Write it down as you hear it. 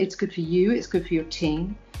It's good for you, it's good for your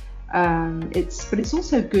team. But it's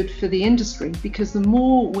also good for the industry, because the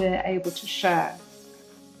more we're able to share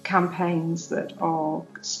campaigns that are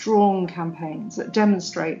strong campaigns that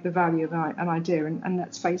demonstrate the value of an idea, and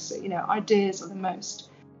let's face it, ideas are the most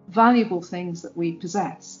valuable things that we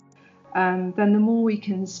possess, then the more we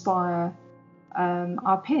can inspire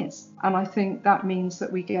our peers. And I think that means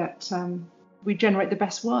that we generate the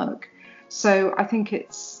best work. So I think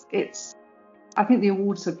I think the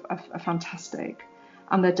awards are fantastic,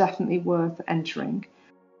 and they're definitely worth entering.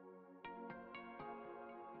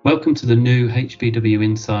 Welcome to the new HBW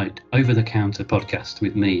Inside Over-the-Counter podcast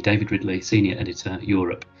with me, David Ridley, Senior Editor,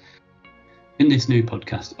 Europe. In this new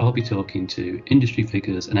podcast, I'll be talking to industry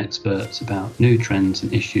figures and experts about new trends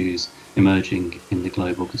and issues emerging in the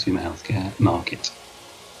global consumer healthcare market.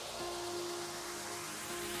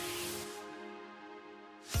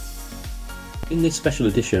 In this special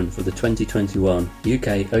edition for the 2021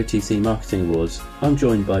 UK OTC Marketing Awards, I'm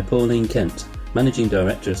joined by Pauline Kent, Managing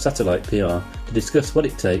Director of Satellite PR, to discuss what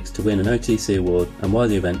it takes to win an OTC award and why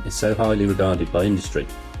the event is so highly regarded by industry.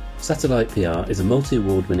 Satellite PR is a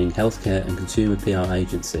multi-award winning healthcare and consumer PR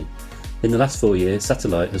agency. In the last 4 years,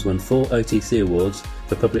 Satellite has won 4 OTC awards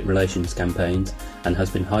for public relations campaigns and has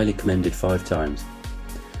been highly commended 5 times.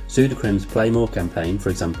 Sudocrem's Play More campaign, for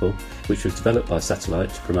example, which was developed by Satellite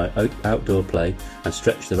to promote outdoor play and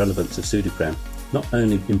stretch the relevance of Sudocrem, not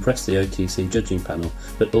only impressed the OTC judging panel,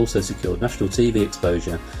 but also secured national TV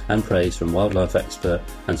exposure and praise from wildlife expert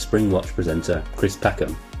and Spring Watch presenter Chris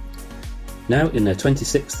Packham. Now in their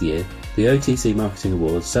 26th year, the OTC Marketing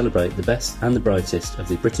Awards celebrate the best and the brightest of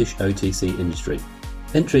the British OTC industry.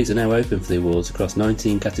 Entries are now open for the awards across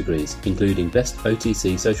 19 categories, including Best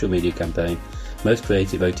OTC Social Media Campaign, Most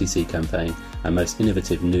Creative OTC Campaign, and Most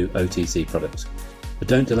Innovative New OTC Product. But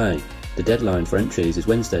don't delay, the deadline for entries is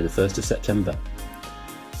Wednesday the 1st of September.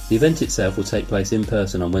 The event itself will take place in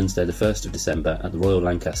person on Wednesday the 1st of December at the Royal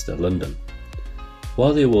Lancaster, London.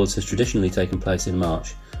 While the awards has traditionally taken place in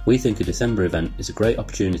March, we think a December event is a great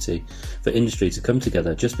opportunity for industry to come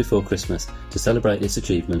together just before Christmas to celebrate its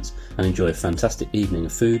achievements and enjoy a fantastic evening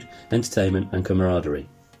of food, entertainment and camaraderie.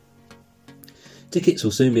 Tickets will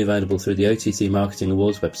soon be available through the OTC Marketing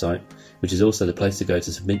Awards website, which is also the place to go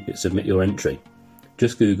to submit your entry.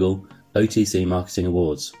 Just Google OTC Marketing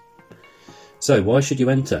Awards. So why should you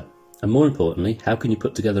enter? And more importantly, how can you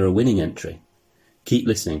put together a winning entry? Keep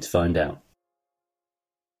listening to find out.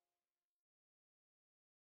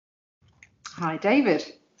 Hi, David.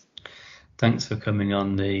 Thanks for coming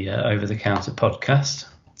on the Over the Counter podcast.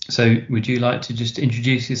 So would you like to just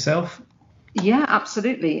introduce yourself? Yeah,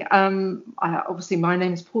 absolutely. Obviously, my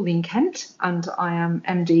name is Pauline Kent, and I am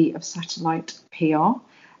MD of Satellite PR.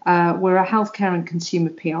 We're a healthcare and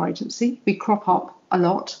consumer PR agency. We crop up a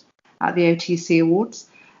lot at the OTC Awards.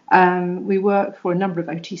 We work for a number of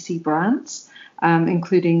OTC brands,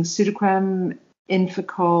 including Sudocrem,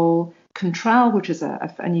 Infocol, Contrel, which is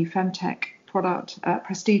a new femtech product,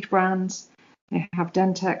 Prestige brands. We have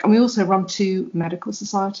Dentec, and we also run 2 medical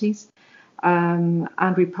societies.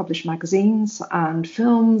 And we publish magazines and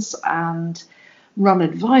films and run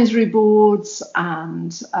advisory boards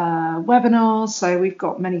and webinars. So we've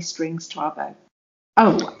got many strings to our bow.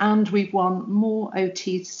 Oh, and we've won more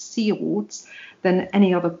OTC awards than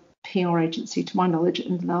any other PR agency, to my knowledge,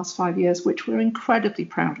 in the last 5 years, which we're incredibly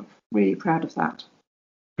proud of. Really proud of that.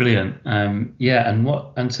 Brilliant.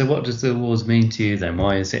 So what does the awards mean to you then?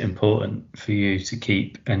 Why is it important for you to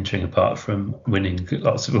keep entering apart from winning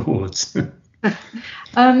lots of awards?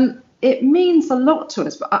 It means a lot to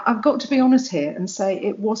us, but I've got to be honest here and say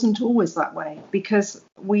it wasn't always that way, because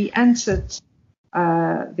we entered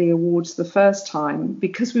the awards the first time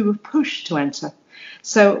because we were pushed to enter.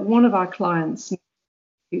 So one of our clients,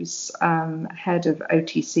 who's head of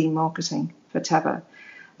OTC marketing for Teva,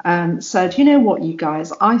 said, you know what, you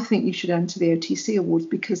guys, I think you should enter the OTC awards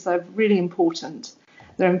because they're really important.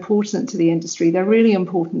 They're important to the industry. They're really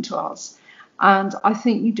important to us. And I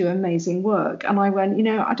think you do amazing work. And I went,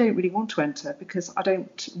 I don't really want to enter because I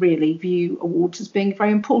don't really view awards as being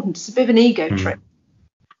very important. It's a bit of an ego trip.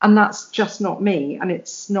 And that's just not me. And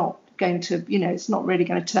it's not going to, it's not really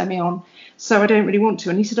going to turn me on. So I don't really want to.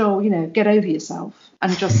 And he said, get over yourself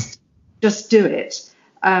and just do it.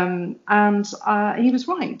 And he was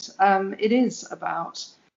right. It is about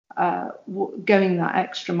going that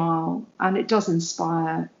extra mile, and it does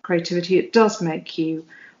inspire creativity. It does make you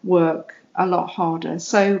work a lot harder.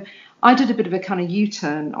 So I did a bit of a kind of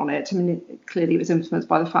U-turn on it. I mean, clearly it was influenced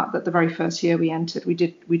by the fact that the very first year we entered, we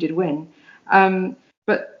did win.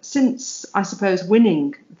 But since, I suppose,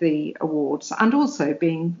 winning the awards and also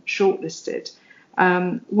being shortlisted,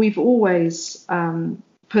 we've always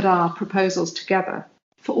put our proposals together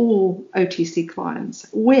for all OTC clients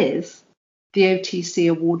with the OTC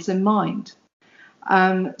awards in mind.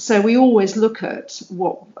 So we always look at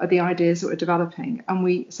what are the ideas that we're developing, and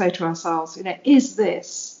we say to ourselves, is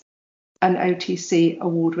this an OTC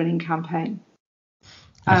award-winning campaign?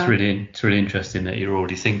 It's really interesting that you're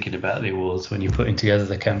already thinking about the awards when you're putting together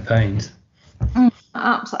the campaigns.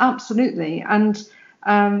 Absolutely. And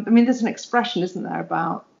there's an expression, isn't there,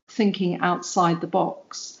 about thinking outside the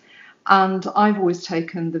box. And I've always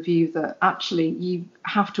taken the view that actually you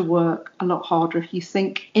have to work a lot harder if you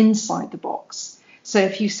think inside the box. So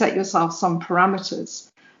if you set yourself some parameters,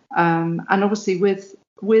 and obviously with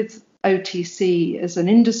OTC as an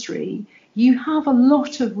industry, you have a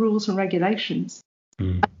lot of rules and regulations.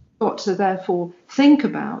 You've got to therefore think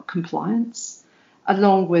about compliance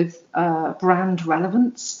along with brand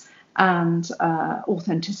relevance and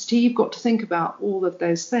authenticity. You've got to think about all of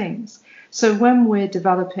those things. So when we're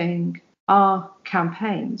developing our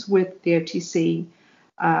campaigns with the OTC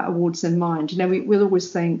awards in mind, we'll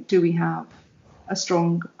always think, do we have a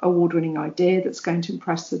strong award-winning idea that's going to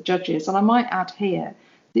impress the judges? And I might add here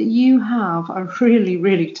that you have a really,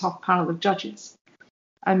 really tough panel of judges.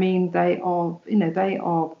 I mean, they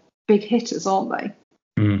are big hitters, aren't they?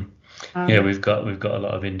 Yeah, we've got a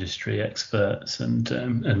lot of industry experts and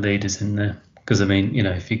leaders in there. Because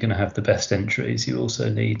if you're going to have the best entries, you also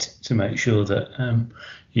need to make sure that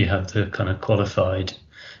you have the kind of qualified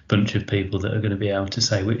bunch of people that are going to be able to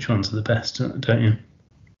say which ones are the best, don't you?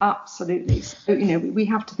 Absolutely. So we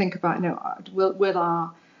have to think about will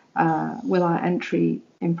our entry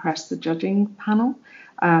impress the judging panel?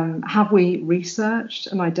 Have we researched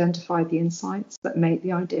and identified the insights that make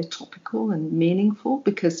the idea topical and meaningful?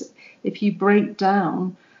 Because if you break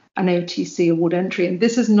down an OTC award entry, and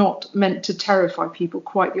this is not meant to terrify people,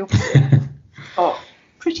 quite the opposite, but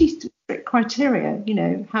pretty strict criteria.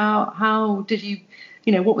 How did you,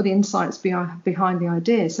 what were the insights behind the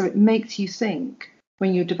idea? So it makes you think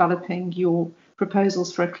when you're developing your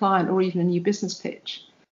proposals for a client or even a new business pitch.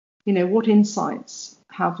 What insights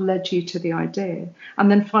have led you to the idea?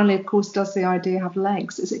 And then finally, of course, does the idea have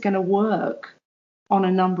legs? Is it going to work on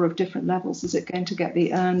a number of different levels? Is it going to get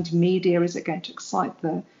the earned media? Is it going to excite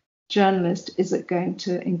the journalist? Is it going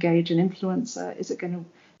to engage an influencer? Is it going to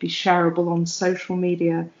be shareable on social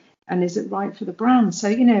media? And is it right for the brand? So,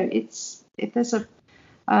 it's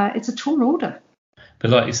a tall order. But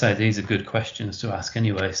like you say, these are good questions to ask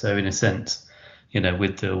anyway. So in a sense,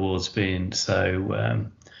 with the awards being so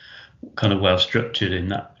kind of well structured in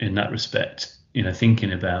that respect,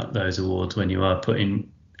 thinking about those awards when you are putting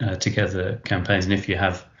together campaigns, and if you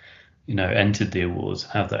have entered the awards,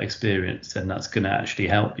 have that experience, then that's going to actually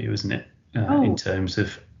help you, isn't it, in terms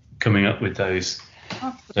of coming up with those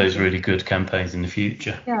really good campaigns in the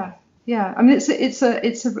future. Yeah. I mean, it's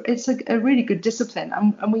a really good discipline,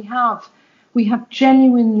 and we have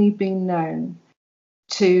genuinely been known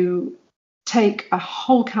to take a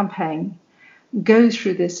whole campaign, go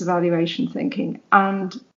through this evaluation thinking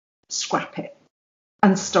and scrap it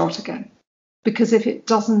and start again. Because if it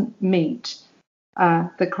doesn't meet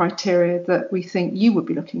the criteria that we think you would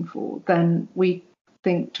be looking for, then we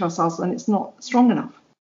think to ourselves, and it's not strong enough.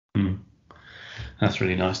 That's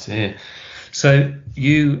really nice to hear. So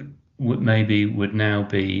you would now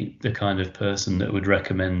be the kind of person that would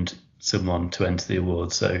recommend someone to enter the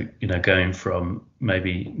award. So, going from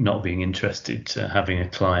maybe not being interested to having a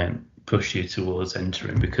client push you towards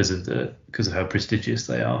entering because of how prestigious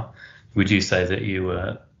they are. Would you say that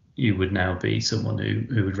you would now be someone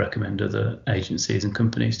who would recommend other agencies and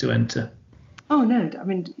companies to enter? Oh no, I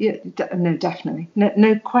mean, no, definitely,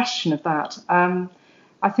 no question of that.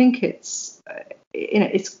 I think it's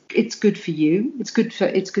good for you. It's good for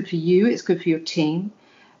you. It's good for your team.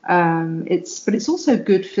 But it's also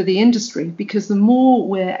good for the industry, because the more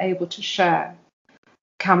we're able to share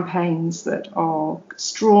campaigns that are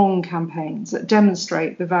strong campaigns that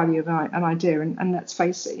demonstrate the value of an idea, and let's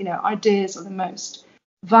face it, ideas are the most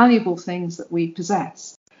valuable things that we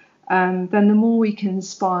possess, then the more we can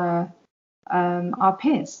inspire our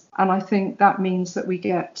peers. And I think that means that we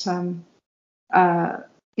get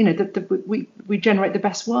we generate the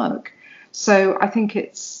best work. So I think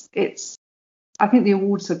I think the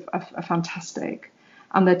awards are fantastic,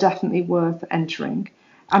 and they're definitely worth entering.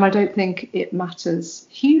 And I don't think it matters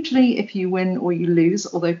hugely if you win or you lose,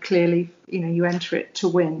 although clearly, you enter it to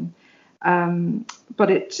win.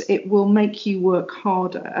 But it will make you work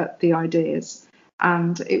harder at the ideas,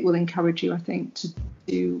 and it will encourage you, I think,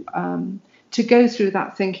 to go through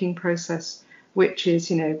that thinking process, which is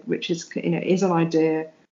an idea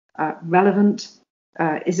relevant?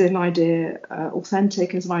 Is an idea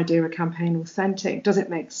authentic? Is an idea, a campaign authentic? Does it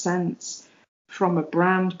make sense from a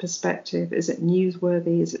brand perspective? Is it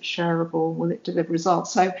newsworthy? Is it shareable? Will it deliver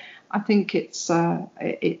results? So I think it's a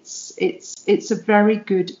very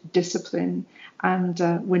good discipline, and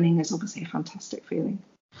winning is obviously a fantastic feeling.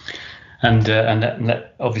 And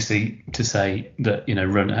that obviously, to say that, you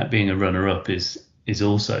know, being a runner-up is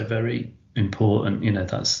also very important. You know,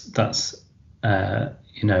 that's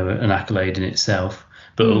you know, an accolade in itself,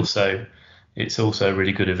 but also it's also a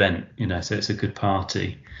really good event. You know, so it's a good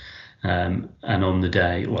party. And on the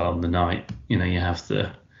day, well, on the night, you know, you have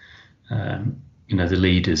the you know, the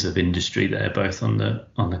leaders of industry there, both on the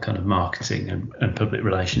kind of marketing and public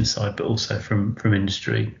relations side, but also from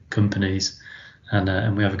industry companies.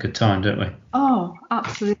 And we have a good time, don't we? Oh,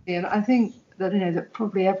 absolutely. And I think that, you know, that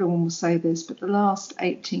probably everyone will say this, but the last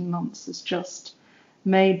 18 months has just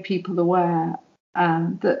made people aware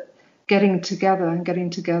that getting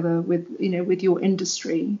together with, you know, with your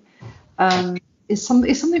industry is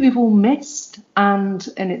something we've all missed, and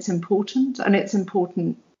it's important,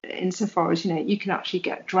 insofar as, you know, you can actually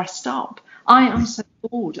get dressed up. I am so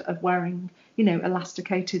bored of wearing, you know,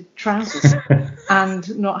 elasticated trousers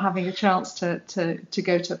and not having a chance to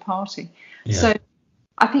go to a party. Yeah. So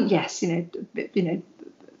I think, yes, you know,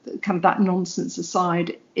 kind of that nonsense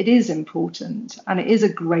aside, it is important, and it is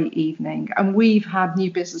a great evening. And we've had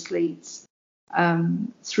new business leads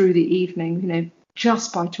through the evening, you know,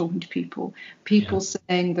 just by talking to people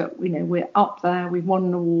saying that, you know, we're up there, we've won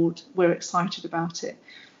an award, we're excited about it,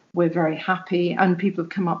 we're very happy, and people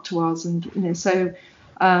have come up to us, and, you know, so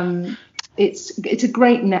it's a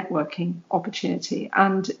great networking opportunity,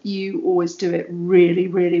 and you always do it really,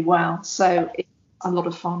 really well. So it's a lot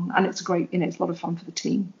of fun, and it's great, you know, it's a lot of fun for the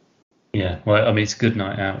team. Yeah, well, I mean, it's a good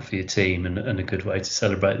night out for your team, and a good way to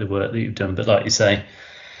celebrate the work that you've done. But like you say,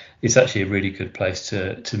 it's actually a really good place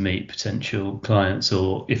to meet potential clients,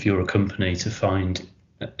 or if you're a company, to find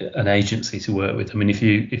an agency to work with. I mean, if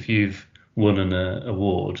you've won an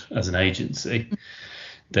award as an agency,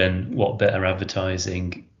 then what better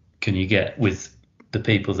advertising can you get with the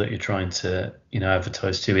people that you're trying to, you know,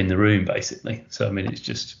 advertise to in the room, basically? So I mean,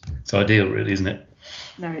 it's ideal, really, isn't it?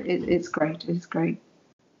 No, it's great. It's great.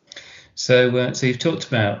 So you've talked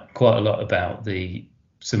about quite a lot about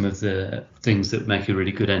some of the things that make a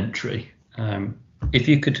really good entry. If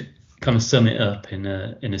you could kind of sum it up in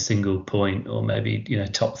a single point, or maybe, you know,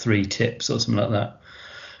 top 3 tips or something like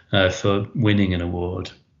that for winning an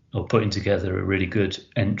award or putting together a really good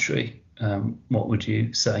entry, what would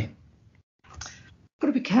you say? I've got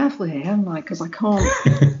to be careful here, haven't I? Because I can't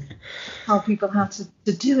tell people how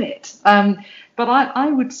to do it. But I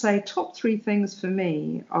would say top 3 things for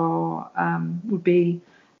me would be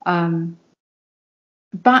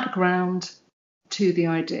background to the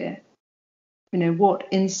idea. You know, what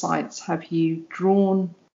insights have you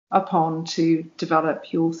drawn upon to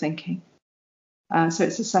develop your thinking? So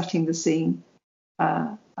it's a setting the scene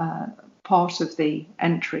part of the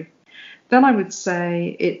entry. Then I would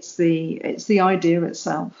say it's the idea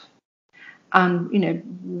itself, and, you know,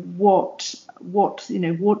 what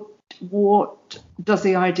does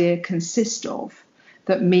the idea consist of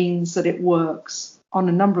that means that it works on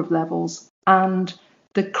a number of levels, and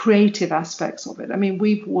the creative aspects of it. I mean,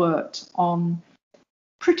 we've worked on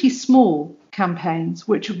pretty small campaigns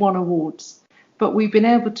which have won awards, but we've been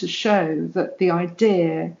able to show that the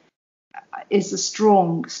idea is the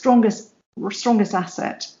strongest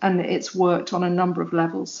asset, and it's worked on a number of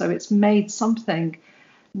levels. So it's made something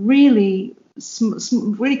really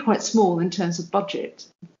quite small in terms of budget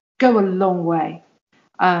go a long way,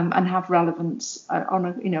 and have relevance on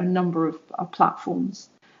a number of platforms.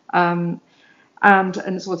 And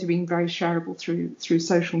it's also been very shareable through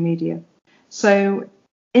social media. So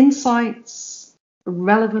insights,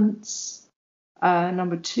 relevance.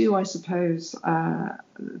 Number 2, I suppose,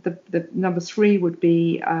 the number 3 would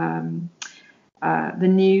be the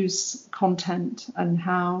news content and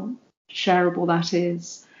how shareable that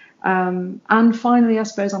is. And finally, I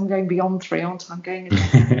suppose I'm going beyond 3, aren't I? I'm going.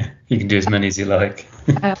 You can do as many as you like.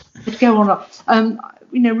 Go on.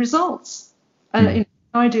 Results. The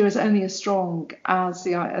idea is only as strong as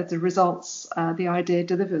the results the idea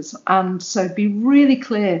delivers, and so be really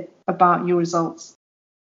clear about your results.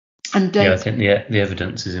 And I think the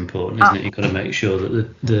evidence is important, isn't it? You've got to make sure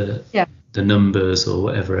that the numbers or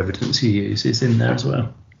whatever evidence you use is in there as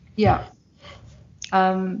well. Yeah.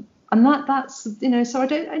 And that's so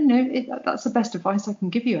I know that's the best advice I can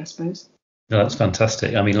give you, I suppose. No, that's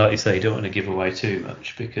fantastic. I mean, like you say, you don't want to give away too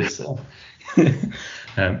much, because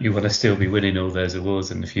you want to still be winning all those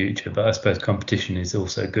awards in the future. But I suppose competition is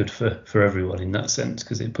also good for everyone in that sense,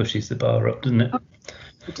 because it pushes the bar up, doesn't it?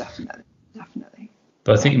 Definitely.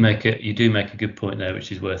 But I think you do make a good point there,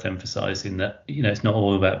 which is worth emphasising, that it's not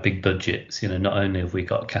all about big budgets. Not only have we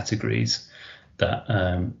got categories that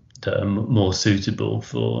are more suitable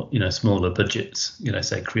for smaller budgets,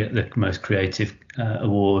 say the most creative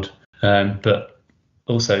award, but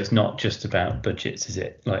also it's not just about budgets, is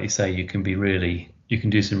it? Like you say, you can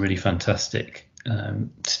do some really fantastic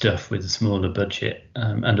stuff with a smaller budget,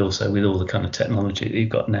 and also with all the kind of technology that you've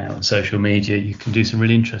got now and social media, you can do some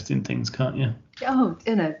really interesting things, can't you? Oh,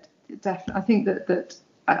 definitely. I think that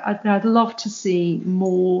I'd love to see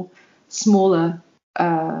more smaller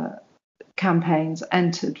campaigns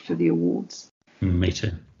entered for the awards. Me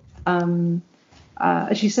too.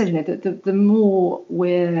 As you said, the more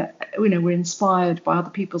we're inspired by other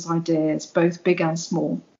people's ideas, both big and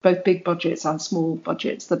small, both big budgets and small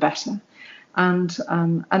budgets, the better. And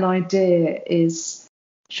an idea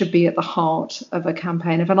should be at the heart of a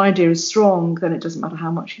campaign. If an idea is strong, then it doesn't matter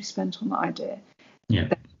how much you spent on that idea. Yeah.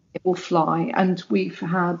 It will fly. And we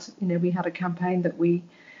had a campaign that we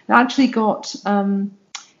actually got.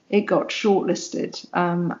 It got shortlisted,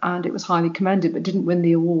 and it was highly commended, but didn't win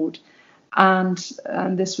the award. And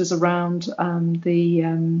this was around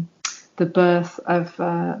the birth of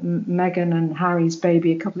Meghan and Harry's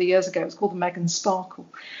baby a couple of years ago. It was called the Meghan Sparkle.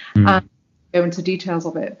 And I'll go into details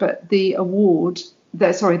of it, but the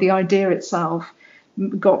idea itself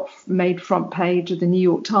got made front page of the New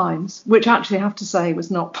York Times, which actually I have to say was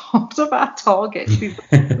not part of our target. We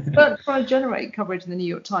weren't trying to generate coverage in the New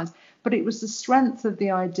York Times, but it was the strength of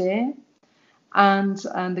the idea and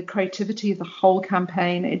the creativity of the whole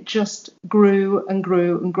campaign. It just grew and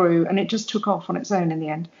grew and grew, and it just took off on its own in the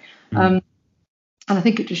end. And I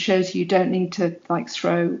think it just shows you don't need to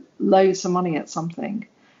throw loads of money at something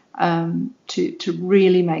to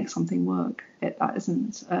really make something work. That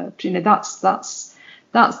isn't,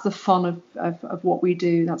 that's the fun of what we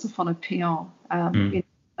do. That's the fun of PR.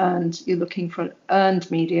 And you're looking for earned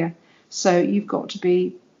media, so you've got to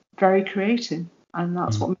be very creative, and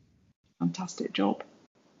that's what makes a fantastic job.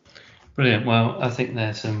 Brilliant. Well, I think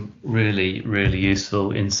there's some really, really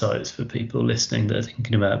useful insights for people listening that are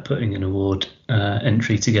thinking about putting an award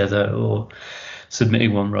entry together or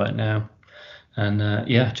submitting one right now. And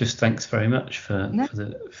just thanks very much for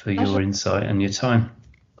your insight and your time.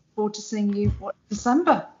 Look forward to seeing you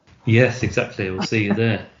December. Yes, exactly. We'll see you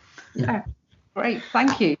there. Yeah. Great.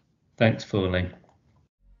 Thank you. Thanks, Pauline.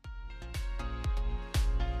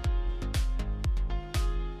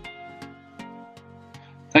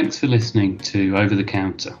 Thanks for listening to Over the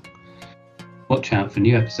Counter. Watch out for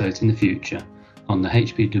new episodes in the future on the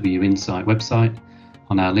HBW Insight website,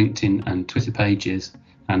 on our LinkedIn and Twitter pages,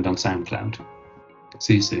 and on SoundCloud.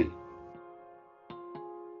 See you soon.